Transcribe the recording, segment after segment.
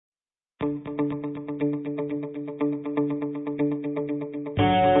Welcome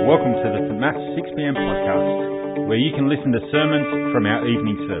to the St Matt's 6pm podcast, where you can listen to sermons from our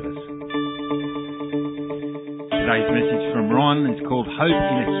evening service. Today's message from Ron is called Hope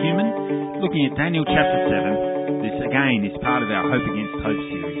in a Human, looking at Daniel chapter 7. This again is part of our Hope Against Hope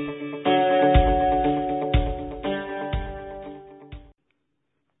series.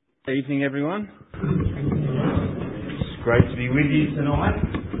 Good evening, everyone. It's great to be with you tonight.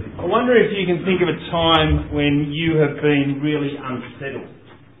 I wonder if you can think of a time when you have been really unsettled.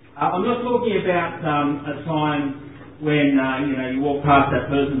 I'm not talking about a time when you walk past that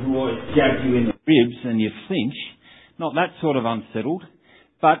person who always jabs you in the ribs and you flinch. Not that sort of unsettled,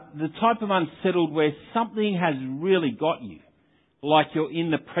 but the type of unsettled where something has really got you, like you're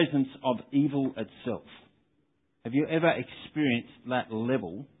in the presence of evil itself. Have you ever experienced that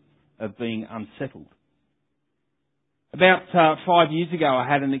level of being unsettled? About 5 years ago, I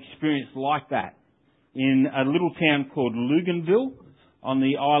had an experience like that in a little town called Luganville on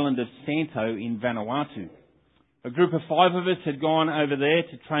the island of Santo in Vanuatu. A group of 5 of us had gone over there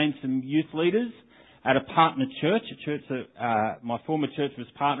to train some youth leaders at a partner church, a church that my former church was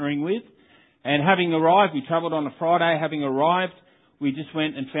partnering with. And having arrived, we travelled on a Friday. Having arrived, we just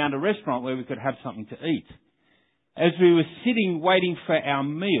went and found a restaurant where we could have something to eat. As we were sitting waiting for our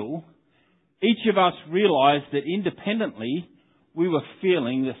meal, each of us realised that independently we were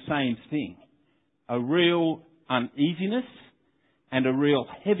feeling the same thing. A real uneasiness and a real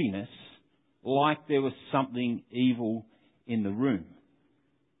heaviness, like there was something evil in the room.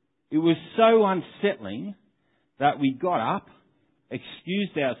 It was so unsettling that we got up,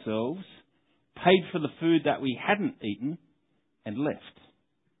 excused ourselves, paid for the food that we hadn't eaten, and left.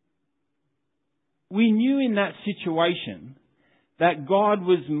 We knew in that situation that God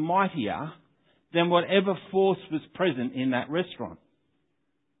was mightier than whatever force was present in that restaurant.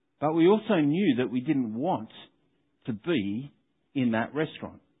 But we also knew that we didn't want to be in that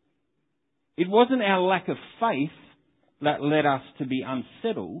restaurant. It wasn't our lack of faith that led us to be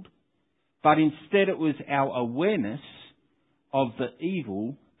unsettled, but instead it was our awareness of the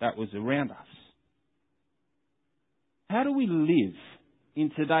evil that was around us. How do we live in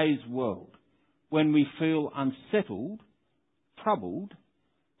today's world when we feel unsettled, troubled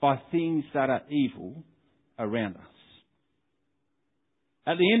by things that are evil around us?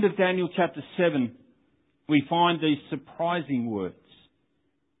 At the end of Daniel chapter 7, we find these surprising words.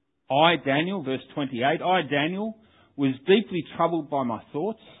 I, Daniel, verse 28, I, Daniel, was deeply troubled by my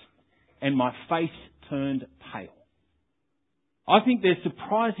thoughts, and my face turned pale. I think they're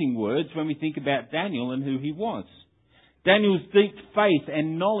surprising words when we think about Daniel and who he was. Daniel's deep faith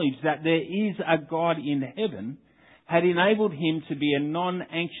and knowledge that there is a God in heaven had enabled him to be a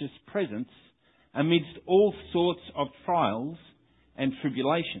non-anxious presence amidst all sorts of trials and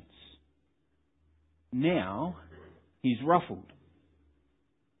tribulations. Now, he's ruffled.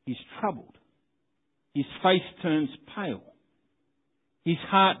 He's troubled. His face turns pale. His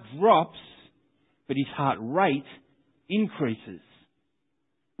heart drops, but his heart rate increases.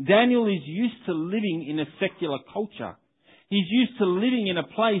 Daniel is used to living in a secular culture. He's used to living in a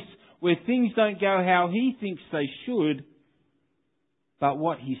place where things don't go how he thinks they should. But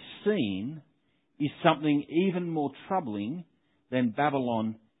what he's seen is something even more troubling than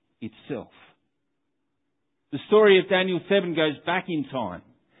Babylon itself. The story of Daniel 7 goes back in time.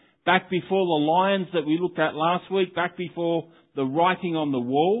 Back before the lions that we looked at last week, back before the writing on the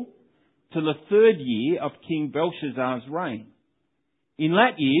wall, to the 3rd year of King Belshazzar's reign. In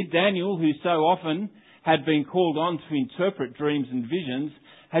that year, Daniel, who so often had been called on to interpret dreams and visions,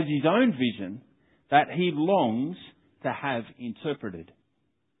 has his own vision that he longs to have interpreted.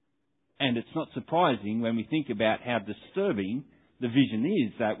 And it's not surprising when we think about how disturbing the vision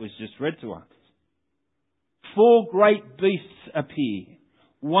is that was just read to us. 4 great beasts appear,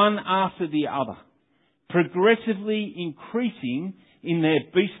 one after the other, progressively increasing in their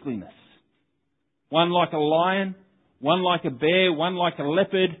beastliness. One like a lion, one like a bear, one like a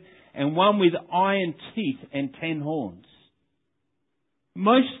leopard, and one with iron teeth and 10 horns.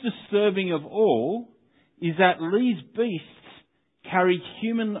 Most disturbing of all is that these beasts carry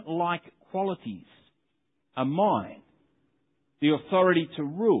human-like qualities, a mind, the authority to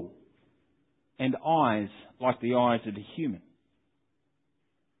rule, and eyes like the eyes of a human.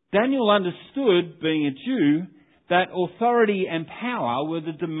 Daniel understood, being a Jew, that authority and power were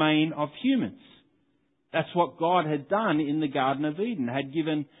the domain of humans. That's what God had done in the Garden of Eden, had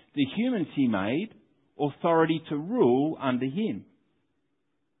given the humans he made authority to rule under him.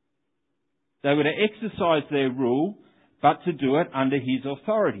 They were to exercise their rule, but to do it under his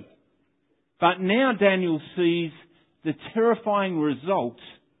authority. But now Daniel sees the terrifying result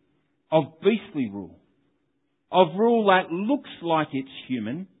of beastly rule, of rule that looks like it's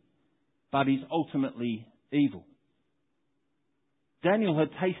human, but is ultimately evil. Daniel had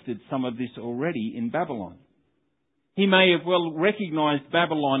tasted some of this already in Babylon. He may have well recognized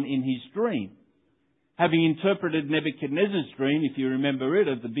Babylon in his dream. Having interpreted Nebuchadnezzar's dream, if you remember it,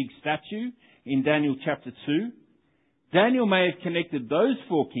 of the big statue in Daniel chapter 2, Daniel may have connected those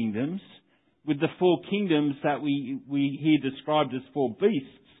four kingdoms with the four kingdoms that we hear described as four beasts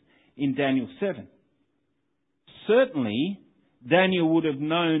in Daniel 7. Certainly, Daniel would have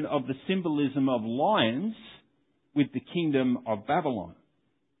known of the symbolism of lions with the kingdom of Babylon.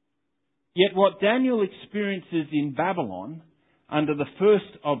 Yet what Daniel experiences in Babylon under the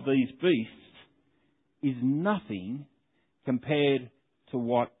first of these beasts is nothing compared to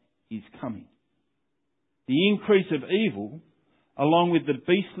what is coming. The increase of evil, along with the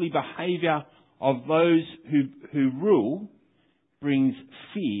beastly behaviour of those who rule, brings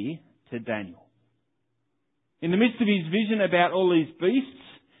fear to Daniel. In the midst of his vision about all these beasts,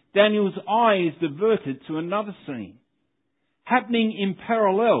 Daniel's eye is diverted to another scene. Happening in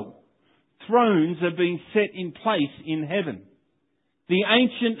parallel, thrones are being set in place in heaven. The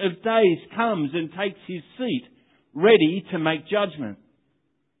Ancient of Days comes and takes his seat, ready to make judgment.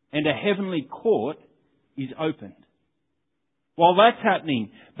 And a heavenly court is opened. While that's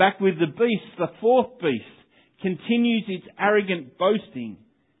happening, back with the beast, the fourth beast continues its arrogant boasting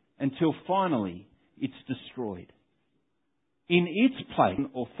until finally it's destroyed. In its place,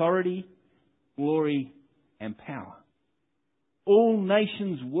 authority, glory, and power. All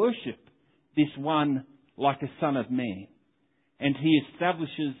nations worship this one like a son of man, and he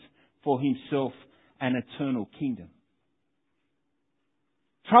establishes for himself an eternal kingdom.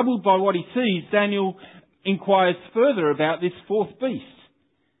 Troubled by what he sees, Daniel inquires further about this fourth beast.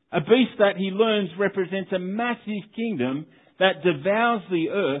 A beast that he learns represents a massive kingdom that devours the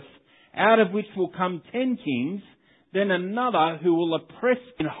earth, out of which will come 10 kings, then another who will oppress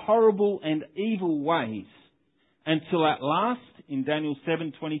in horrible and evil ways, until at last, in Daniel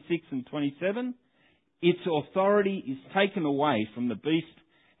 7:26 and 27, its authority is taken away from the beast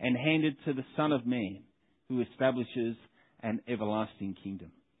and handed to the Son of Man, who establishes an everlasting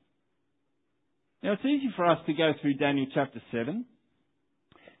kingdom. Now, it's easy for us to go through Daniel chapter 7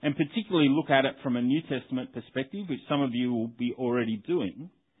 and particularly look at it from a New Testament perspective, which some of you will be already doing.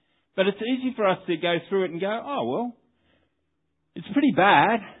 But it's easy for us to go through it and go, oh, well, it's pretty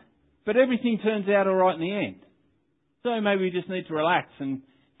bad, but everything turns out all right in the end. So maybe we just need to relax and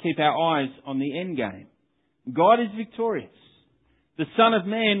keep our eyes on the end game. God is victorious. The Son of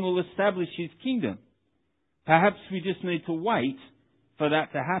Man will establish his kingdom. Perhaps we just need to wait for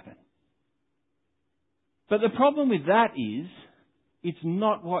that to happen. But the problem with that is, it's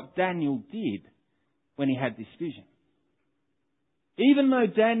not what Daniel did when he had this vision. Even though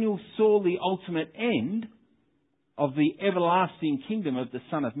Daniel saw the ultimate end of the everlasting kingdom of the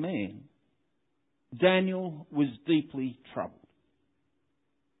Son of Man, Daniel was deeply troubled.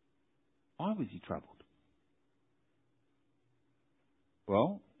 Why was he troubled?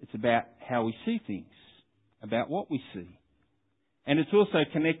 Well, it's about how we see things, about what we see. And it's also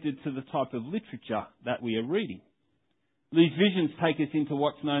connected to the type of literature that we are reading. These visions take us into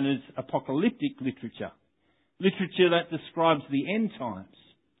what's known as apocalyptic literature. Literature that describes the end times.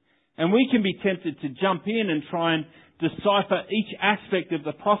 And we can be tempted to jump in and try and decipher each aspect of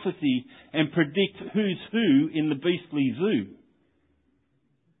the prophecy and predict who's who in the beastly zoo.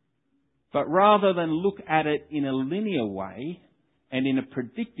 But rather than look at it in a linear way and in a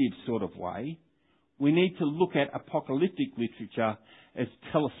predictive sort of way, we need to look at apocalyptic literature as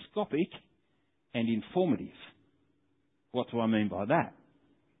telescopic and informative. What do I mean by that?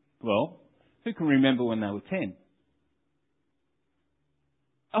 Well, who can remember when they were 10?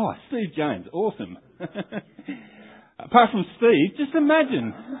 Oh, Steve Jones. Awesome. Apart from Steve, just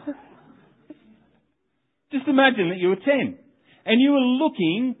imagine. Just imagine that you were 10 and you were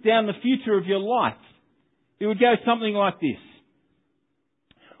looking down the future of your life. It would go something like this.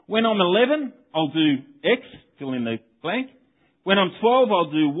 When I'm 11, I'll do X, fill in the blank. When I'm 12,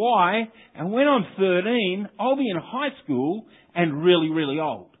 I'll do Y. And when I'm 13, I'll be in high school and really, really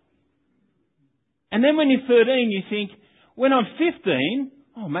old. And then when you're 13, you think, when I'm 15,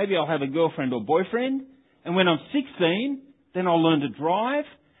 oh, maybe I'll have a girlfriend or boyfriend. And when I'm 16, then I'll learn to drive.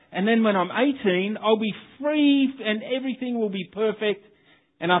 And then when I'm 18, I'll be free and everything will be perfect.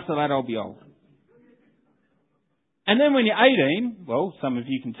 And after that, I'll be old. And then when you're 18, well, some of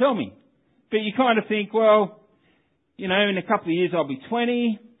you can tell me. But you kind of think, well, you know, in a couple of years I'll be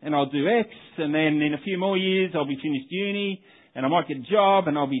 20 and I'll do X. And then in a few more years I'll be finished uni and I might get a job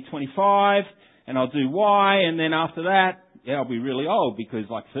and I'll be 25 and I'll do Y. And then after that, Yeah, I'll be really old because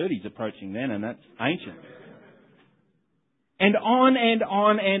like 30's approaching then and that's ancient. And on and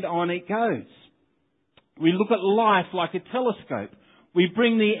on and on it goes. We look at life like a telescope. We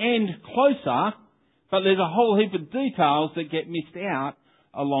bring the end closer, but there's a whole heap of details that get missed out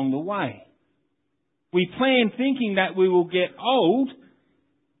along the way. We plan thinking that we will get old,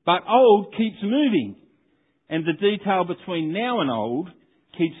 but old keeps moving. And the detail between now and old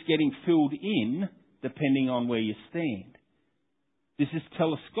keeps getting filled in depending on where you stand. This is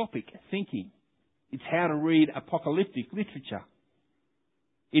telescopic thinking. It's how to read apocalyptic literature.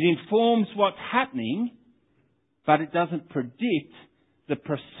 It informs what's happening, but it doesn't predict the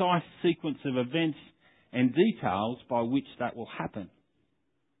precise sequence of events and details by which that will happen.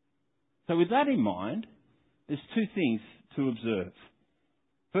 So with that in mind, there's two things to observe.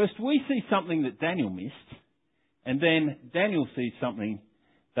 First, we see something that Daniel missed, and then Daniel sees something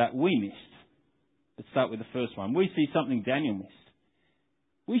that we missed. Let's start with the first one. We see something Daniel missed.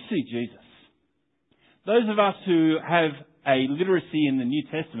 We see Jesus. Those of us who have a literacy in the New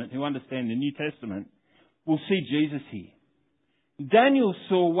Testament, who understand the New Testament, will see Jesus here. Daniel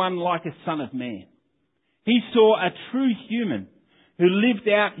saw one like a son of man. He saw a true human who lived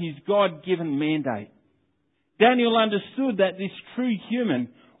out his God-given mandate. Daniel understood that this true human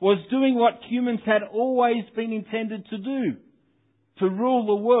was doing what humans had always been intended to do, to rule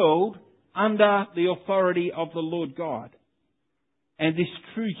the world under the authority of the Lord God. And this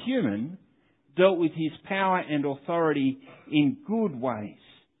true human dealt with his power and authority in good ways.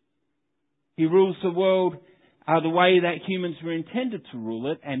 He rules the world the way that humans were intended to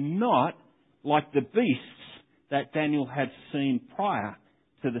rule it, and not like the beasts that Daniel had seen prior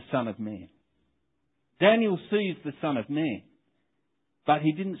to the Son of Man. Daniel sees the Son of Man, but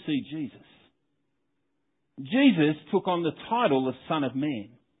he didn't see Jesus. Jesus took on the title of Son of Man.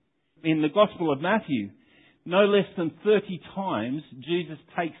 In the Gospel of Matthew, no less than 30 times Jesus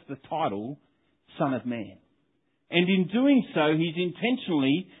takes the title Son of Man. And in doing so, he's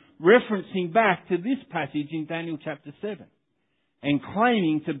intentionally referencing back to this passage in Daniel chapter 7 and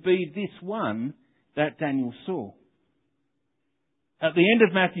claiming to be this one that Daniel saw. At the end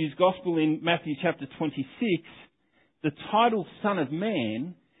of Matthew's Gospel in Matthew chapter 26, the title Son of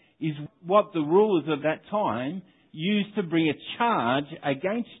Man is what the rulers of that time used to bring a charge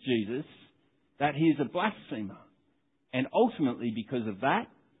against Jesus that he is a blasphemer. And ultimately, because of that,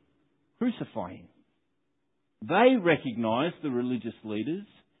 crucify him. They recognised, the religious leaders,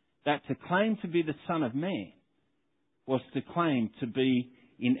 that to claim to be the Son of Man was to claim to be,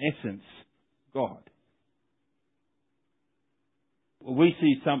 in essence, God. Well, we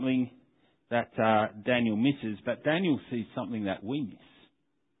see something that Daniel misses, but Daniel sees something that we miss.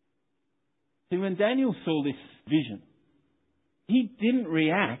 See, when Daniel saw this vision, he didn't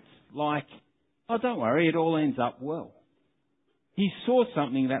react like, oh, don't worry, it all ends up well. He saw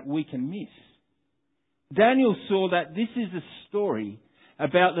something that we can miss. Daniel saw that this is a story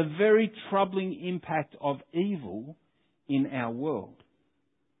about the very troubling impact of evil in our world.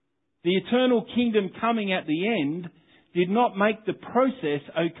 The eternal kingdom coming at the end did not make the process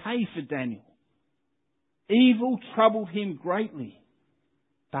okay for Daniel. Evil troubled him greatly,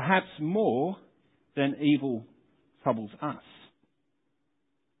 perhaps more than evil troubles us.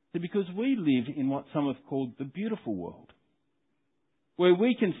 So because we live in what some have called the beautiful world, where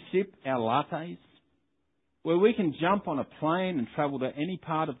we can sip our lattes, where we can jump on a plane and travel to any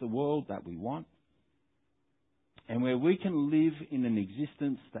part of the world that we want, and where we can live in an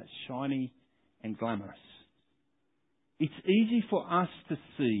existence that's shiny and glamorous. It's easy for us to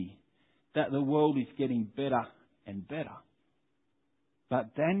see that the world is getting better and better.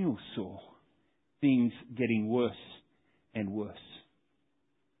 But Daniel saw things getting worse and worse.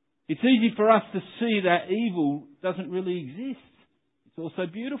 It's easy for us to see that evil doesn't really exist. It's also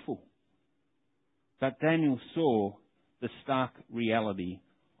beautiful. But Daniel saw the stark reality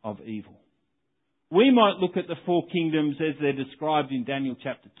of evil. We might look at the four kingdoms as they're described in Daniel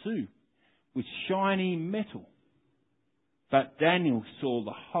chapter 2 with shiny metal. But Daniel saw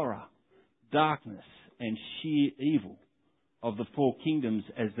the horror, darkness and sheer evil of the four kingdoms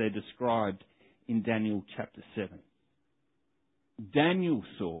as they're described in Daniel chapter 7. Daniel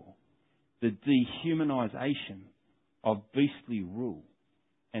saw the dehumanization of beastly rule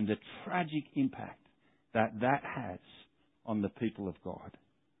and the tragic impact that has on the people of God.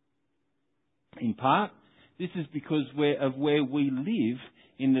 In part, this is because of where we live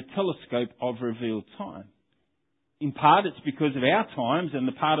in the telescope of revealed time. In part, it's because of our times and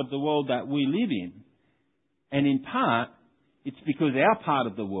the part of the world that we live in. And in part, it's because our part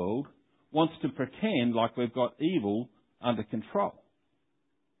of the world wants to pretend like we've got evil under control.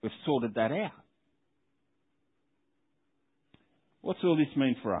 We've sorted that out. What's all this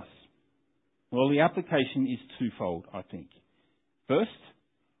mean for us? Well, the application is twofold, I think. First,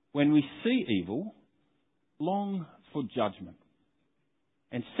 when we see evil, long for judgment.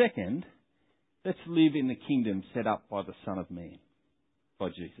 And second, let's live in the kingdom set up by the Son of Man, by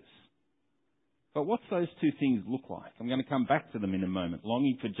Jesus. But what's those two things look like? I'm going to come back to them in a moment.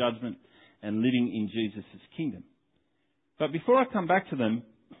 Longing for judgment and living in Jesus' kingdom. But before I come back to them,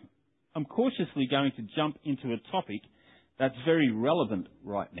 I'm cautiously going to jump into a topic that's very relevant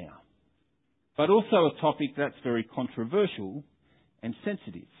right now, but also a topic that's very controversial and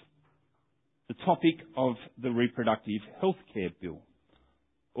sensitive. The topic of the reproductive health care bill,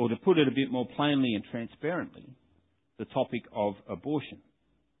 or to put it a bit more plainly and transparently, the topic of abortion.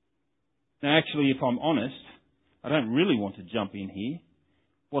 Now actually, if I'm honest, I don't really want to jump in here.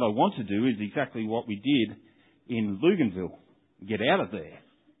 What I want to do is exactly what we did in Luganville, get out of there.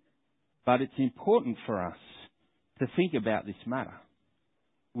 But it's important for us to think about this matter.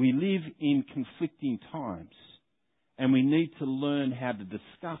 We live in conflicting times, and we need to learn how to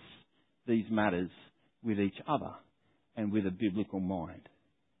discuss these matters with each other and with a biblical mind.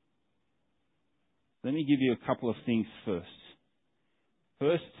 Let me give you a couple of things first.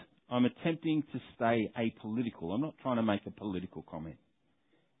 First, I'm attempting to stay apolitical. I'm not trying to make a political comment.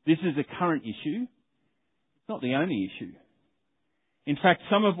 This is a current issue. It's not the only issue. In fact,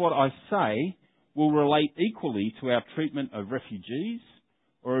 some of what I say will relate equally to our treatment of refugees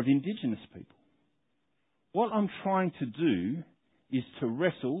or of Indigenous people. What I'm trying to do is to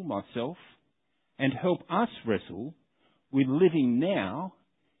wrestle myself and help us wrestle with living now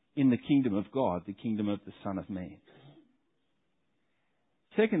in the kingdom of God, the kingdom of the Son of Man.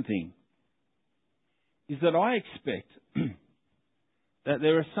 Second thing is that I expect that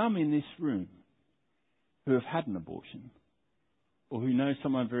there are some in this room who have had an abortion, or who know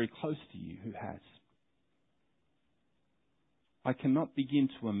someone very close to you who has. I cannot begin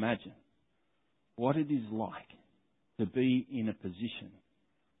to imagine what it is like to be in a position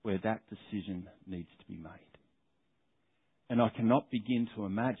where that decision needs to be made. And I cannot begin to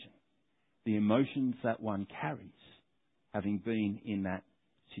imagine the emotions that one carries having been in that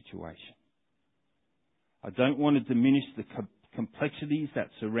situation. I don't want to diminish the complexities that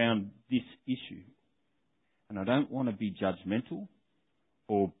surround this issue. And I don't want to be judgmental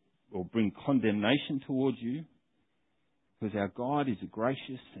or bring condemnation towards you, because our God is a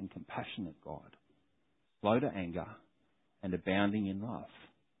gracious and compassionate God, slow to anger and abounding in love.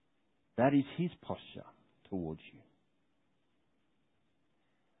 That is His posture towards you.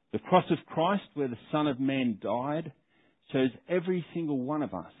 The cross of Christ, where the Son of Man died, shows every single one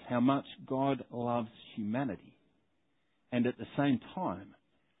of us how much God loves humanity, and at the same time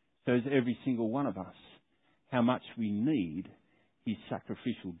shows every single one of us how much we need His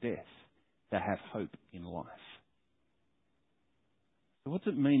sacrificial death to have hope in life. So what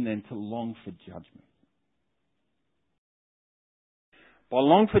does it mean then to long for judgment? By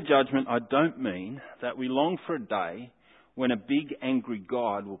long for judgment, I don't mean that we long for a day when a big angry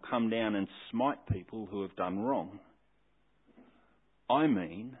God will come down and smite people who have done wrong. I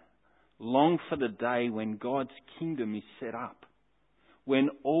mean, long for the day when God's kingdom is set up, when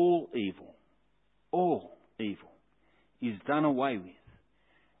all evil is done away with,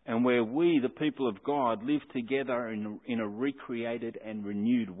 and where we, the people of God, live together in a recreated and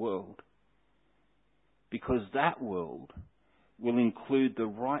renewed world. Because that world will include the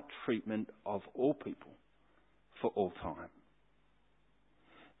right treatment of all people for all time.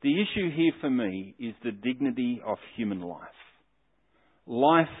 The issue here for me is the dignity of human life.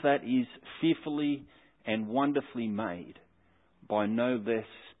 Life that is fearfully and wonderfully made by no less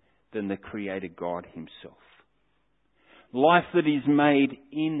than the Creator God Himself. Life that is made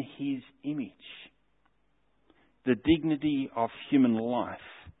in His image. The dignity of human life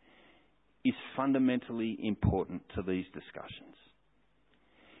is fundamentally important to these discussions.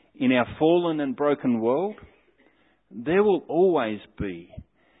 In our fallen and broken world, there will always be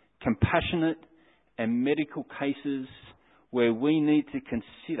compassionate and medical cases where we need to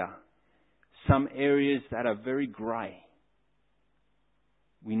consider some areas that are very grey.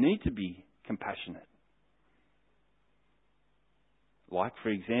 We need to be compassionate. Like, for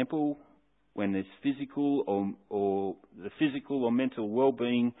example, when there's physical or the physical or mental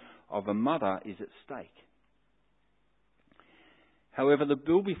well-being of a mother is at stake. However, the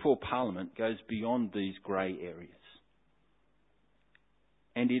bill before Parliament goes beyond these grey areas.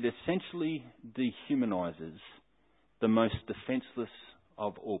 And it essentially dehumanises the most defenceless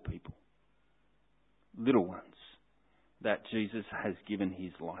of all people. Little ones that Jesus has given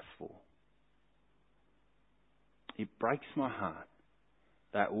His life for. It breaks my heart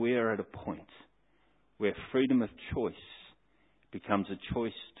that we are at a point where freedom of choice becomes a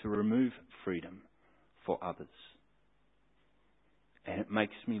choice to remove freedom for others. And it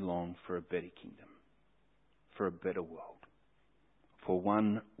makes me long for a better kingdom, for a better world, for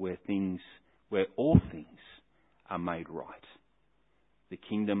one where all things are made right. The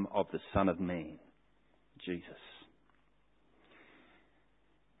kingdom of the Son of Man, Jesus.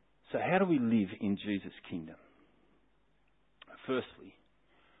 So how do we live in Jesus' kingdom? Firstly,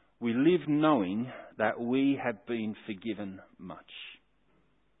 we live knowing that we have been forgiven much.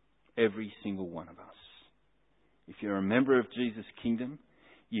 Every single one of us. If you're a member of Jesus' kingdom,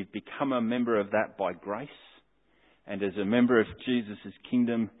 you've become a member of that by grace. And as a member of Jesus'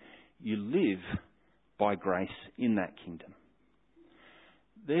 kingdom, you live by grace in that kingdom.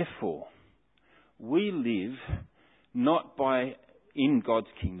 Therefore, we live in God's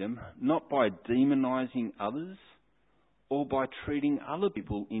kingdom, not by demonizing others or by treating other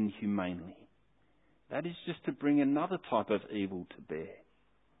people inhumanely. That is just to bring another type of evil to bear.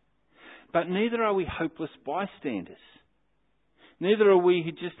 But neither are we hopeless bystanders. Neither are we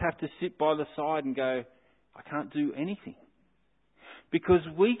who just have to sit by the side and go, I can't do anything. Because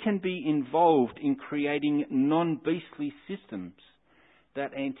we can be involved in creating non-beastly systems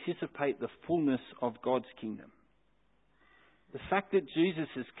that anticipate the fullness of God's kingdom. The fact that Jesus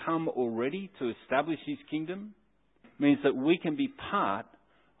has come already to establish his kingdom means that we can be part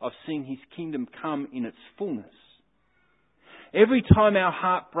of seeing his kingdom come in its fullness. Every time our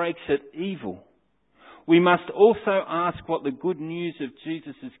heart breaks at evil, we must also ask what the good news of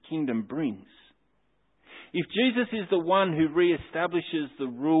Jesus' kingdom brings. If Jesus is the one who re-establishes the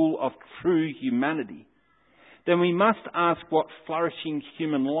rule of true humanity, then we must ask what flourishing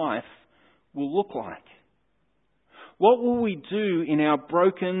human life will look like. What will we do in our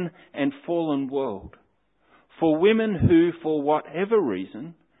broken and fallen world for women who, for whatever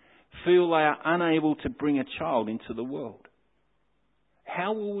reason, feel they are unable to bring a child into the world?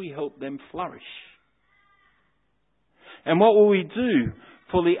 How will we help them flourish? And what will we do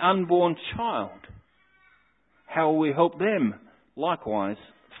for the unborn child? How will we help them likewise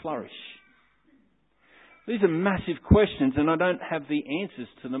flourish? These are massive questions, and I don't have the answers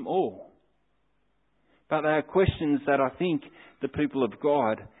to them all. But they are questions that I think the people of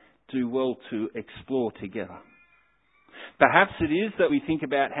God do well to explore together. Perhaps it is that we think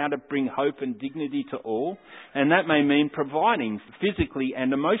about how to bring hope and dignity to all, and that may mean providing physically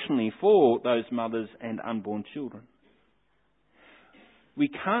and emotionally for those mothers and unborn children. We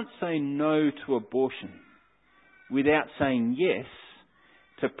can't say no to abortion without saying yes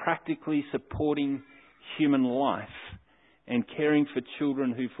to practically supporting human life and caring for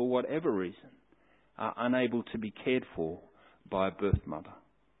children who, for whatever reason, are unable to be cared for by a birth mother.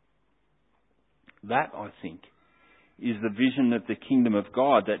 That, I think, is the vision of the kingdom of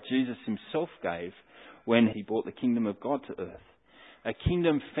God that Jesus himself gave when he brought the kingdom of God to earth. A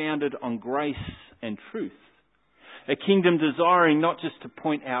kingdom founded on grace and truth. A kingdom desiring not just to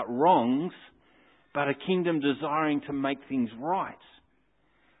point out wrongs, but a kingdom desiring to make things right.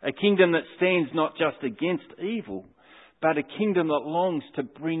 A kingdom that stands not just against evil, but a kingdom that longs to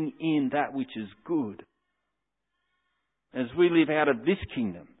bring in that which is good. As we live out of this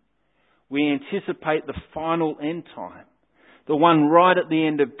kingdom, we anticipate the final end time, the one right at the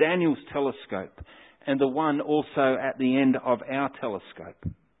end of Daniel's telescope, and the one also at the end of our telescope.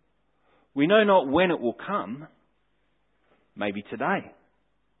 We know not when it will come, maybe today,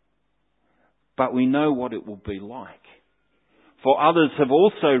 but we know what it will be like. For others have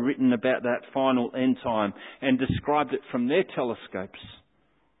also written about that final end time and described it from their telescopes.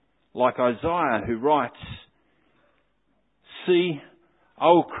 Like Isaiah, who writes, "See, I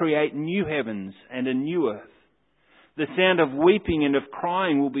will create new heavens and a new earth. The sound of weeping and of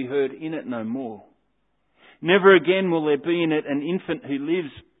crying will be heard in it no more. Never again will there be in it an infant who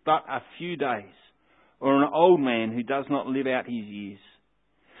lives but a few days, or an old man who does not live out his years.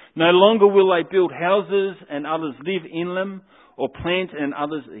 No longer will they build houses and others live in them, or plant and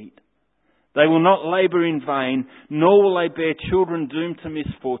others eat. They will not labour in vain, nor will they bear children doomed to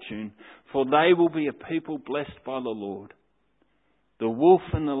misfortune, for they will be a people blessed by the Lord. The wolf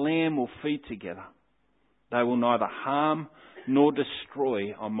and the lamb will feed together. They will neither harm nor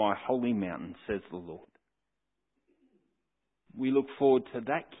destroy on my holy mountain, says the Lord." We look forward to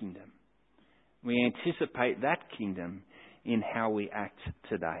that kingdom. We anticipate that kingdom in how we act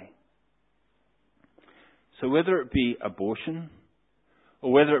today. So whether it be abortion,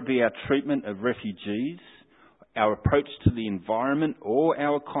 or whether it be our treatment of refugees, our approach to the environment, or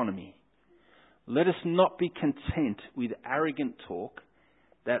our economy, let us not be content with arrogant talk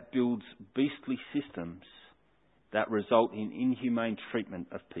that builds beastly systems that result in inhumane treatment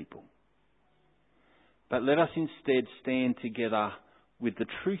of people. But let us instead stand together with the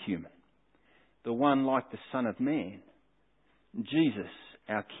true human, the one like the Son of Man, Jesus,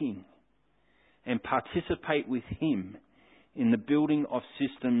 our King, and participate with him in the building of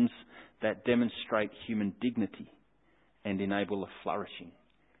systems that demonstrate human dignity and enable the flourishing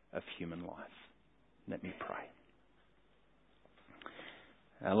of human life. Let me pray.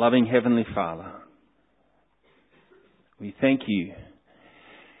 Our loving Heavenly Father, we thank you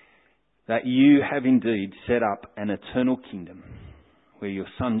that you have indeed set up an eternal kingdom where your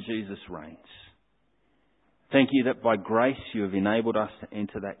Son Jesus reigns. Thank you that by grace you have enabled us to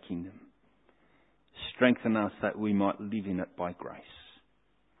enter that kingdom. Strengthen us that we might live in it by grace.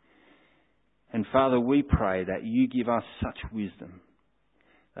 And Father, we pray that you give us such wisdom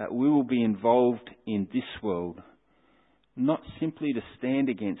that we will be involved in this world not simply to stand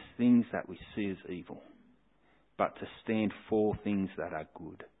against things that we see as evil, but to stand for things that are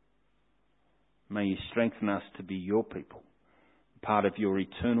good. May you strengthen us to be your people, part of your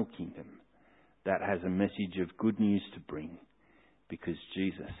eternal kingdom that has a message of good news to bring, because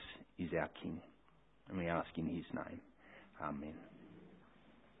Jesus is our King. And we ask in his name. Amen.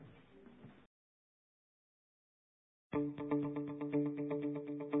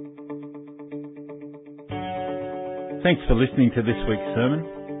 Thanks for listening to this week's sermon.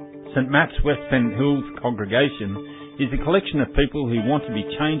 St Matt's West Bend Hills congregation is a collection of people who want to be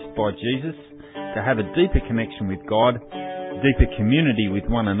changed by Jesus, to have a deeper connection with God, deeper community with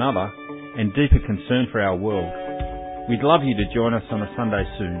one another, and deeper concern for our world. We'd love you to join us on a Sunday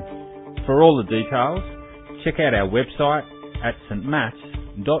soon. For all the details, check out our website at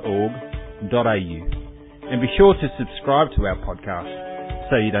stmats.org.au, and be sure to subscribe to our podcast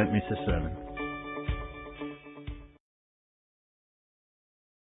so you don't miss a sermon.